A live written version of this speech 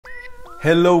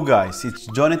Hello guys, it's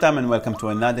Jonathan and welcome to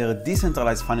another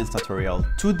decentralized finance tutorial.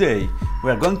 Today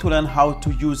we are going to learn how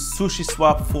to use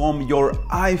SushiSwap from your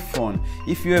iPhone.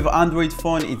 If you have Android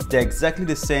phone, it's exactly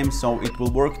the same, so it will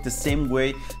work the same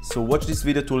way. So watch this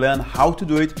video to learn how to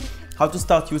do it, how to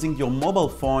start using your mobile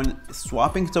phone,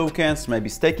 swapping tokens, maybe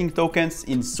staking tokens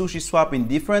in SushiSwap in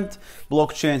different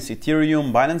blockchains,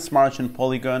 Ethereum, Binance Smart Chain,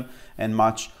 Polygon, and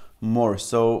much more.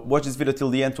 So watch this video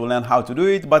till the end to learn how to do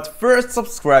it. But first,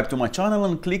 subscribe to my channel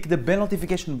and click the bell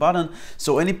notification button,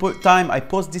 so any time I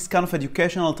post this kind of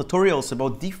educational tutorials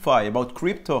about DeFi, about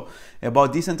crypto,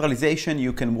 about decentralization,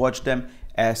 you can watch them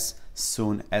as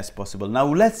soon as possible. Now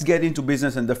let's get into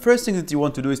business, and the first thing that you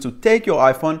want to do is to take your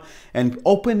iPhone and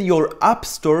open your App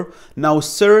Store. Now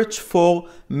search for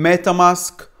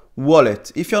MetaMask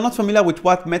Wallet. If you're not familiar with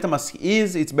what MetaMask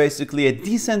is, it's basically a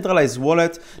decentralized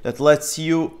wallet that lets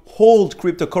you hold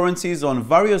cryptocurrencies on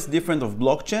various different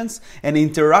blockchains and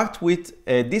interact with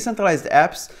decentralized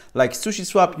apps like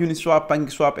SushiSwap, Uniswap,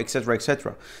 PancakeSwap, etc,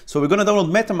 etc. So we're going to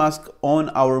download MetaMask on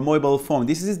our mobile phone.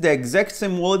 This is the exact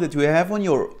same wallet that you have on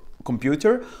your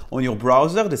computer, on your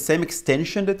browser, the same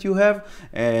extension that you have.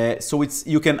 So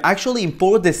you can actually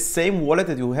import the same wallet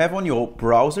that you have on your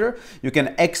browser. You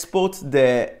can export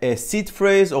the seed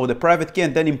phrase or the private key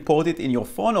and then import it in your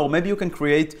phone, or maybe you can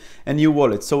create a new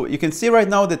wallet. So you can see right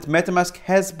now that MetaMask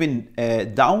has been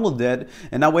downloaded,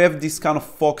 and now we have this kind of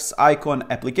Fox icon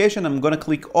application. I'm gonna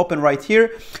click open right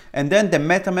here, and then the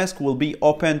MetaMask will be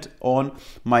opened on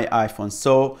my iPhone.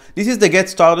 So this is the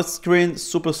get started screen,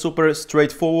 super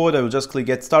straightforward. I will just click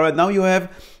get started. Now you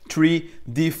have three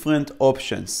different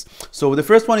options. So the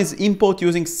first one is import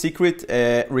using secret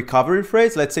recovery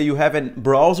phrase. Let's say you have a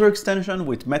browser extension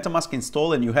with MetaMask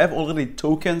installed and you have already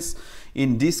tokens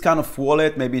in this kind of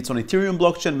wallet. Maybe it's on Ethereum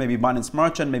blockchain, maybe Binance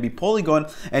Smart Chain, maybe Polygon,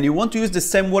 and you want to use the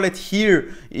same wallet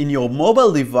here in your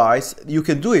mobile device. You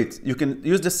can do it. You can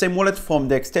use the same wallet from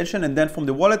the extension and then from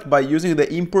the wallet by using the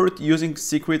import using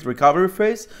secret recovery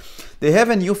phrase. They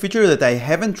have a new feature that I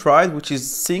haven't tried, which is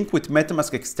sync with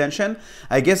MetaMask extension.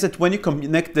 I guess that when you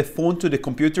connect the phone to the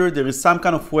computer, there is some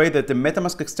kind of way that the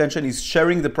MetaMask extension is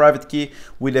sharing the private key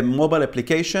with a mobile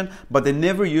application, but they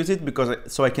never use it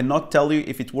so I cannot tell you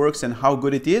if it works and how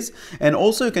good it is. And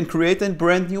also you can create a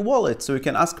brand new wallet. So you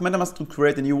can ask MetaMask to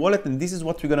create a new wallet, and this is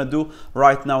what we're gonna do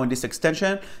right now in this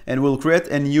extension. And we'll create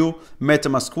a new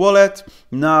MetaMask wallet.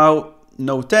 Now,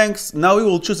 no thanks. Now we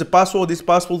will choose a password. This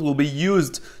password will be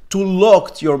used to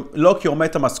lock your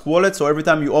MetaMask wallet. So every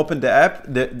time you open the app,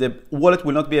 the wallet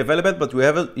will not be available, but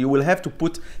you will have to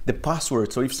put the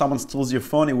password. So if someone steals your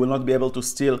phone, it will not be able to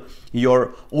steal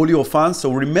all your funds.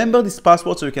 So remember this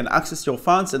password so you can access your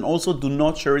funds, and also do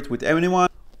not share it with anyone.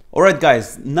 Alright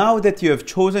guys, now that you have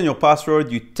chosen your password,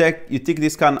 you tick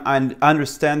this can and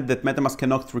understand that MetaMask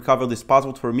cannot recover this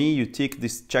password for me. You tick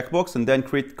this checkbox and then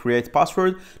create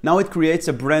password. Now it creates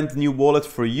a brand new wallet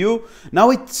for you.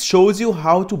 Now it shows you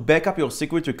how to back up your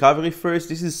secret recovery first.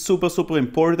 This is super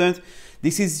important.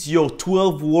 This is your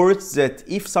 12 words that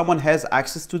if someone has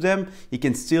access to them, he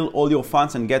can steal all your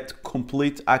funds and get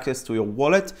complete access to your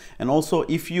wallet. And also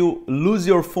if you lose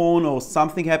your phone or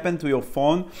something happened to your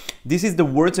phone, this is the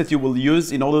words that you will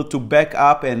use in order to back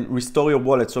up and restore your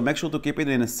wallet. So make sure to keep it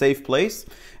in a safe place.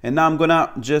 And now I'm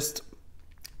gonna just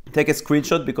take a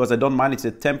screenshot because I don't mind. It's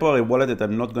a temporary wallet that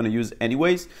I'm not going to use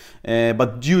anyways,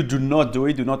 but you do not do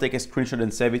it. Do not take a screenshot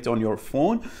and save it on your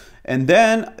phone. And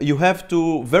then you have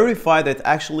to verify that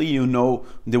actually you know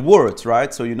the words,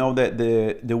 right? So you know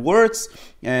the words.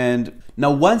 And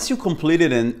now once you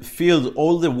completed and filled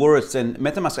all the words, and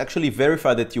MetaMask actually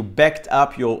verified that you backed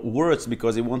up your words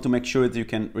because they want to make sure that you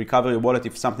can recover your wallet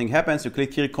if something happens, you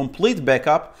click here complete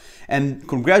backup, and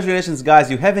congratulations guys,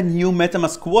 you have a new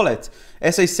MetaMask wallet.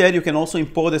 As I said, you can also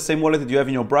import the same wallet that you have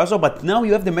in your browser, but now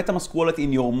you have the MetaMask wallet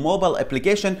in your mobile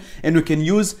application, and you can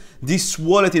use this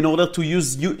wallet in order to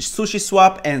use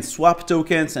SushiSwap and swap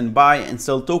tokens and buy and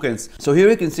sell tokens. So here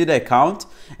you can see the account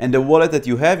and the wallet that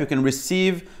you have. You can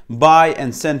receive, buy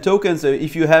and send tokens. So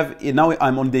if you have, now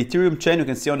I'm on the Ethereum chain, you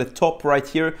can see on the top right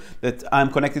here that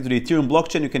I'm connected to the Ethereum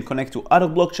blockchain. You can connect to other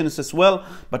blockchains as well,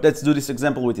 but let's do this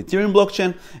example with Ethereum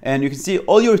blockchain, and you can see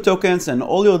all your tokens and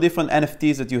all your different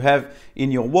NFTs that you have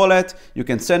in your wallet. You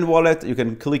can send wallet, you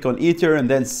can click on Ether and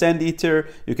then send Ether.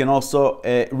 You can also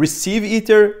receive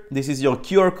Ether. This is your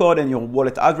QR code and your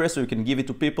wallet address, so you can give it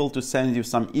to people to send you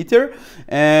some Ether.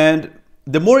 And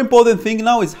the more important thing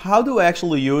now is how do I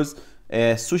actually use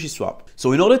SushiSwap.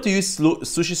 So in order to use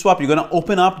SushiSwap, you're gonna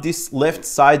open up this left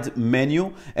side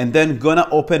menu and then gonna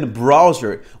open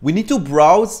browser. We need to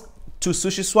browse to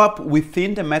SushiSwap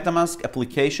within the MetaMask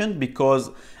application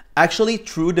because Actually,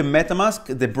 through the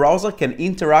MetaMask, the browser can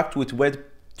interact with Web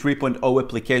 3.0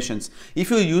 applications. If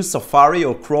you use Safari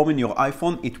or Chrome in your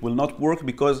iPhone, it will not work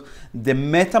because the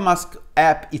MetaMask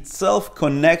app itself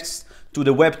connects to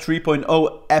the Web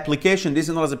 3.0 application,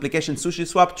 decentralized application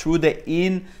SushiSwap, through the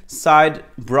inside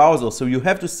browser. So you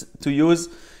have to use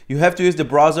the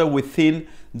browser within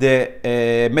the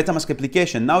MetaMask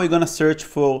application. Now you're gonna search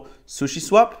for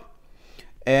SushiSwap,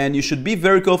 and you should be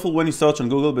very careful when you search on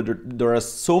Google, but there are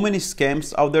so many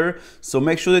scams out there. So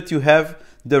make sure that you have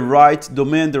the right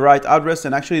domain, the right address,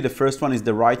 and actually the first one is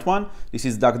the right one. This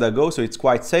is DuckDuckGo, so it's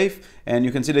quite safe. And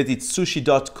you can see that it's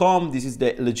sushi.com. This is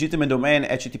the legitimate domain,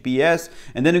 HTTPS,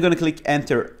 and then you're gonna click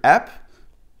Enter App.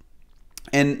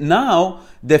 And now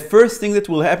the first thing that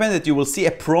will happen that you will see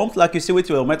a prompt like you see with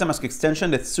your MetaMask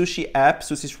extension that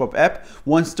SushiSwap app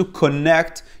wants to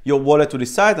connect your wallet to the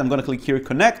site. I'm gonna click here,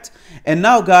 connect. And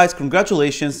now guys,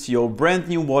 congratulations, your brand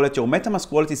new wallet, your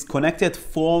MetaMask wallet is connected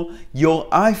from your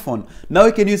iPhone. Now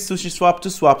you can use SushiSwap to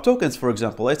swap tokens, for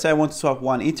example. Let's say I want to swap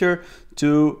 1 Ether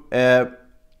to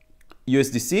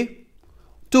USDC.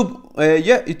 To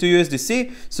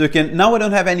USDC. So you can, now I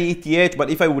don't have any ETH, but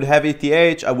if I would have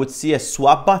ETH, I would see a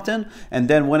swap button. And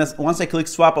then once I click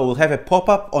swap, I will have a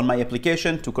pop-up on my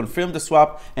application to confirm the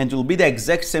swap. And it will be the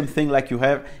exact same thing like you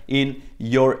have in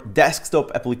your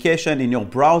desktop application, in your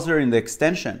browser, in the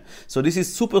extension. So this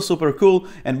is super, super cool.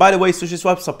 And by the way,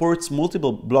 SushiSwap supports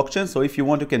multiple blockchains. So if you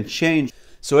want, you can change.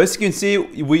 So as you can see,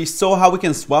 we saw how we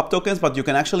can swap tokens, but you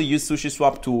can actually use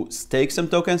SushiSwap to stake some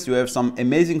tokens. You have some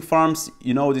amazing farms,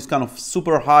 you know, these kind of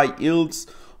super high yields.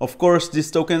 Of course,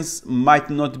 these tokens might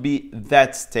not be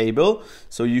that stable,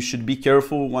 so you should be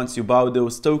careful once you buy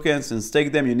those tokens and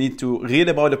stake them. You need to read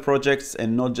about the projects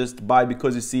and not just buy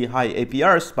because you see high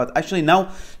APRs. But actually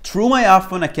now, through my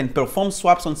iPhone, I can perform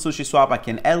swaps on SushiSwap, I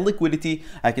can add liquidity,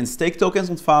 I can stake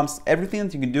tokens on farms, everything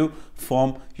that you can do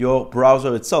from your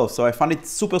browser itself. So I find it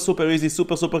super, super easy,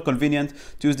 super, super convenient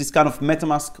to use this kind of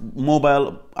MetaMask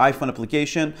mobile iPhone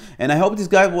application. And I hope this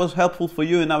guide was helpful for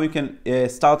you, and now you can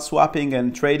start swapping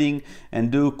and trading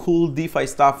and do cool DeFi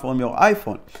stuff from your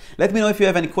iPhone. Let me know if you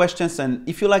have any questions, and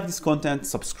if you like this content,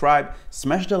 subscribe,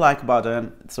 smash the like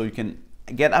button so you can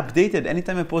get updated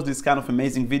anytime I post these kind of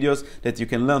amazing videos that you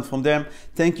can learn from them.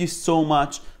 Thank you so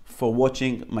much for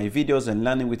watching my videos and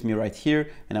learning with me right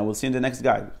here, and I will see you in the next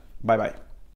guide. Bye bye.